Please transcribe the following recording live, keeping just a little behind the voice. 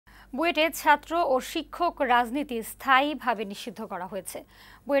বুয়েটে ছাত্র ও শিক্ষক রাজনীতি স্থায়ীভাবে নিষিদ্ধ করা হয়েছে।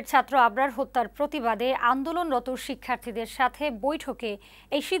 বুয়েট ছাত্র আবরার হত্যার প্রতিবাদে আন্দোলনরত শিক্ষার্থীদের সাথে বৈঠকে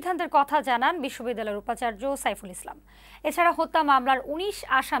এই সিদ্ধান্তের কথা জানান বিশ্ববিদ্যালয়ের উপাচার্য সাইফুল ইসলাম। এছাড়া হত্যা মামলার ১৯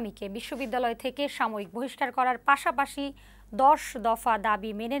 আসামিকে বিশ্ববিদ্যালয় থেকে সাময়িক বহিষ্কার করার পাশাপাশি ১০ দফা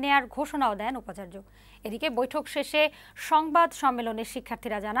দাবি মেনে নেয়ার ঘোষণাও দেন উপাচার্য। এদিকে বৈঠক শেষে সংবাদ সম্মেলনে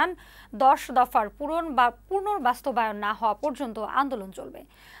শিক্ষার্থীরা জানান ১০ দফার পুনর্বাস্তবায়ন না হওয়া পর্যন্ত আন্দোলন চলবে।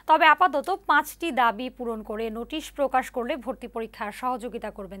 তবে আপাতত ৫টি দাবি পূরণ করে নোটিশ প্রকাশ করলে ভর্তি পরীক্ষার সহযোগিতা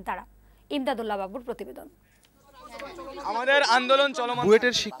করবেন তারা। ইমদাদুল্লাহ বাবুর প্রতিবেদন। আমাদের আন্দোলন চলমান।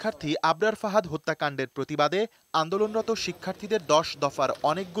 বুয়েটের শিক্ষার্থী আবরার ফাহাদ হত্যাকাণ্ডের প্রতিবাদে আন্দোলনরত শিক্ষার্থীদের ১০ দফার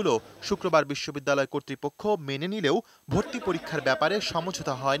অনেকগুলো শুক্রবার বিশ্ববিদ্যালয় কর্তৃপক্ষ মেনে নিলেও ভর্তি পরীক্ষার ব্যাপারে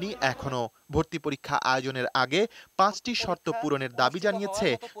সমঝোতা হয়নি এখনো। ভর্তি পরীক্ষা আয়োজনের আগে ৫টি শর্ত পূরণের দাবি জানিয়েছে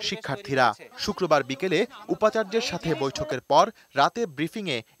শিক্ষার্থীরা। শুক্রবার বিকেলে উপাচার্যের সাথে বৈঠকের পর রাতে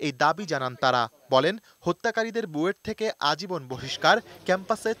ব্রিফিংয়ে এই দাবি জানান তারা। বলেন, হত্যাকারীদের বুয়েট থেকে আজীবন বহিষ্কার,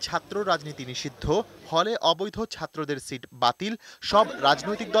 ক্যাম্পাসে ছাত্র রাজনীতি নিষিদ্ধ, হলে অবৈধ ছাত্রদের সিট বাতিল, সব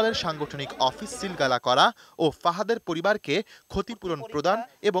রাজনৈতিক দলের সাংগঠনিক অফিস সিলগালা করা ও ফাহাদের পরিবারকে ক্ষতিপূরণ প্রদান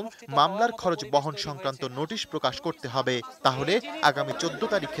এবং মামলার খরচ বহন সংক্রান্ত নোটিশ প্রকাশ করতে হবে। তাহলে আগামী ১৪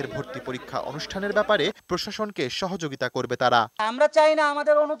 তারিখের ভর্তি পরীক্ষা অনুষ্ঠানের ব্যাপারে প্রশাসনকে সহযোগিতা করবে তারা। আমরা চাই না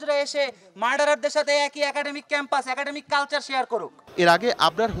আমাদের অনুচরা এসে মার্ডারারদের সাথে একই academic campus, academic culture share করুক। এর আগে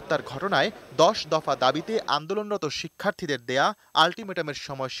আবরার হত্যার ঘটনায় ১০ দফা দাবিতে আন্দোলনরত শিক্ষার্থীদের দেয়া আলটিমেটামের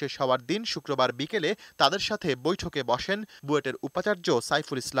সময় শেষ হওয়ার দিন শুক্রবার বিকেলে তাদের সাথে বৈঠকে বসেন বুয়েটের উপাচার্য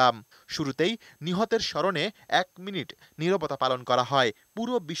সাইফুল ইসলাম। শুরুতেই নিহতের স্মরণে ১ মিনিট নীরবতা পালন করা হয়।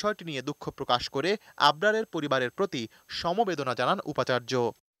 পুরো বিষয়টি নিয়ে দুঃখ প্রকাশ করে আবরারের পরিবারের প্রতি সমবেদনা জানান উপাচার্য।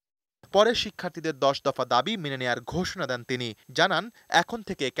 পরে শিক্ষার্থীদের ১০ দফা দাবি মেনে নেয়ার ঘোষণা দেন তিনি। জানান, এখন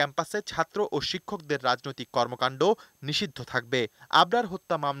থেকে ক্যাম্পাসে ছাত্র ও শিক্ষকদের রাজনৈতিক কর্মকাণ্ড নিষিদ্ধ থাকবে। আবরার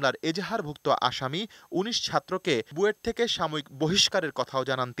হত্যা মামলার এজাহারভুক্ত আসামি ১৯ ছাত্রকে বুয়েট থেকে সাময়িক বহিষ্কারের কথাও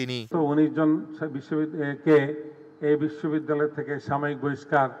জানান তিনি। ১৯ জন বিশ্ববিদ্যালয়কে এই বিশ্ববিদ্যালয় থেকে সাময়িক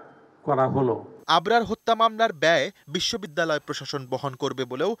বহিষ্কার করা হলো। আবরার হত্যা মামলার ব্যয় বিশ্ববিদ্যালয় প্রশাসন বহন করবে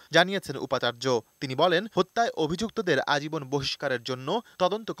বলেও জানিয়েছেন উপাচার্য। তিনি বলেন, হত্যায় অভিযুক্তদের আজীবন বহিষ্কারের জন্য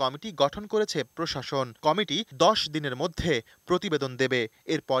তদন্ত কমিটি গঠন করেছে প্রশাসন। কমিটি ১০ দিনের মধ্যে প্রতিবেদন দেবে।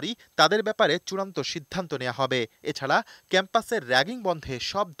 এরপরই তাদের ব্যাপারে চূড়ান্ত সিদ্ধান্ত নেওয়া হবে। এছাড়া ক্যাম্পাসের র্যাগিং বন্ধে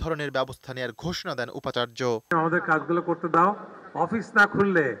সব ধরনের ব্যবস্থা নেওয়ার ঘোষণা দেন উপাচার্য। আমাদের কাজগুলো করতে দাও, অফিস না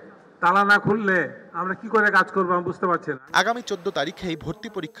খুললে, তালা না খুললে আমরা কি করে কাজ করবো আমি বুঝতে পারছি না। আগামী ১৪ তারিখেই ভর্তি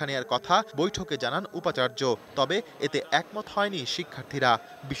পরীক্ষা নেওয়ার কথা বৈঠকে জানান উপাচার্য। তবে এতে একমত হয়নি শিক্ষার্থীরা।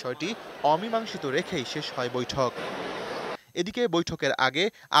 বিষয়টি অমীমাংসিত রেখেই শেষ হয় বৈঠক। এদিকে বৈঠকের আগে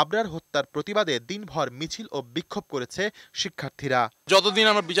আবরার হত্যার প্রতিবাদে দিনভর মিছিল ও বিক্ষোভ করেছে শিক্ষার্থীরা। যতদিন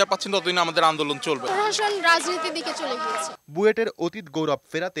আমরা বিচার পাচ্ছি ততদিন আমাদের আন্দোলন চলবে। প্রশাসন রাজনীতির দিকে চলে গিয়েছে। বুয়েটের অতীত গৌরব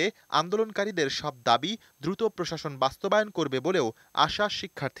ফেরাতে আন্দোলনকারীদের সব দাবি দ্রুত প্রশাসন বাস্তবায়ন করবে বলেও আশা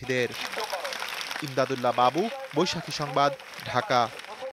শিক্ষার্থীদের। ইমদাদুল্লাহ বাবু, বৈশাখী সংবাদ, ঢাকা।